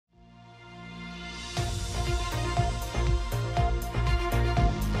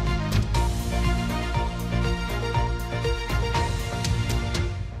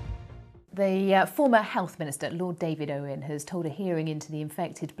The former Health Minister, Lord David Owen, has told a hearing into the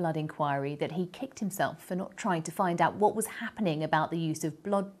infected blood inquiry that he kicked himself for not trying to find out what was happening about the use of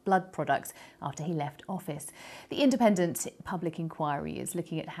blood products after he left office. The independent public inquiry is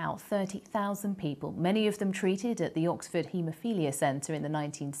looking at how 30,000 people, many of them treated at the Oxford Haemophilia Centre in the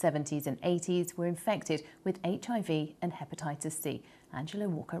 1970s and 80s, were infected with HIV and hepatitis C. Angela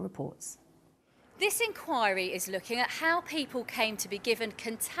Walker reports. This inquiry is looking at how people came to be given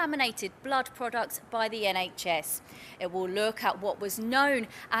contaminated blood products by the NHS. It will look at what was known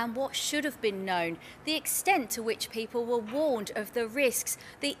and what should have been known, the extent to which people were warned of the risks,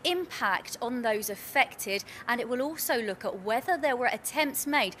 the impact on those affected, and it will also look at whether there were attempts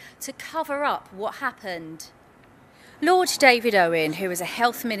made to cover up what happened. Lord David Owen, who was a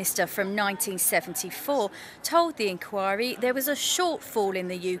health minister from 1974, told the inquiry there was a shortfall in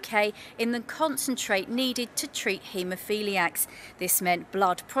the UK in the concentrate needed to treat haemophiliacs. This meant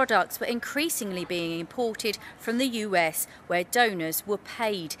blood products were increasingly being imported from the US, where donors were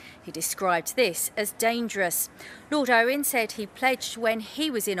paid. He described this as dangerous. Lord Owen said he pledged when he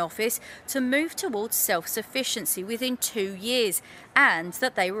was in office to move towards self-sufficiency within 2 years and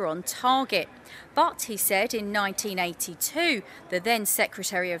that they were on target. But he said in 1982, the then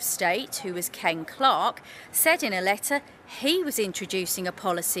Secretary of State, who was Ken Clarke, said in a letter he was introducing a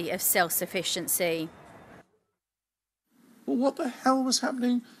policy of self-sufficiency. Well, what the hell was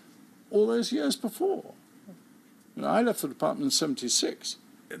happening all those years before? You know, I left the department in '76.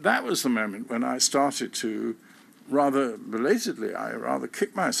 That was the moment when I started to, rather belatedly, I rather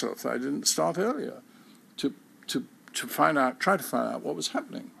kicked myself that I didn't start earlier to try to find out what was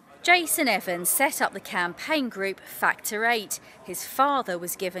happening. Jason Evans set up the campaign group Factor 8. His father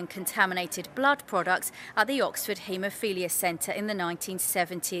was given contaminated blood products at the Oxford Haemophilia Centre in the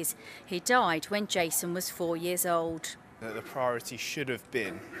 1970s. He died when Jason was 4 years old. The priority should have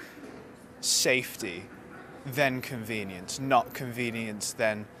been safety, then convenience, not convenience,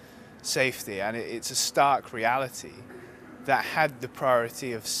 then safety. And it's a stark reality that had the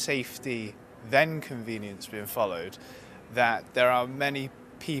priority of safety, then convenience been followed, that there are many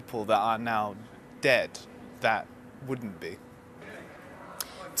people that are now dead that wouldn't be.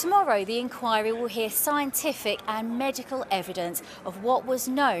 Tomorrow the inquiry will hear scientific and medical evidence of what was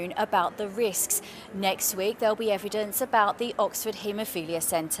known about the risks. Next week there'll be evidence about the Oxford Haemophilia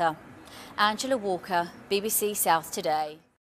Centre. Angela Walker, BBC South Today.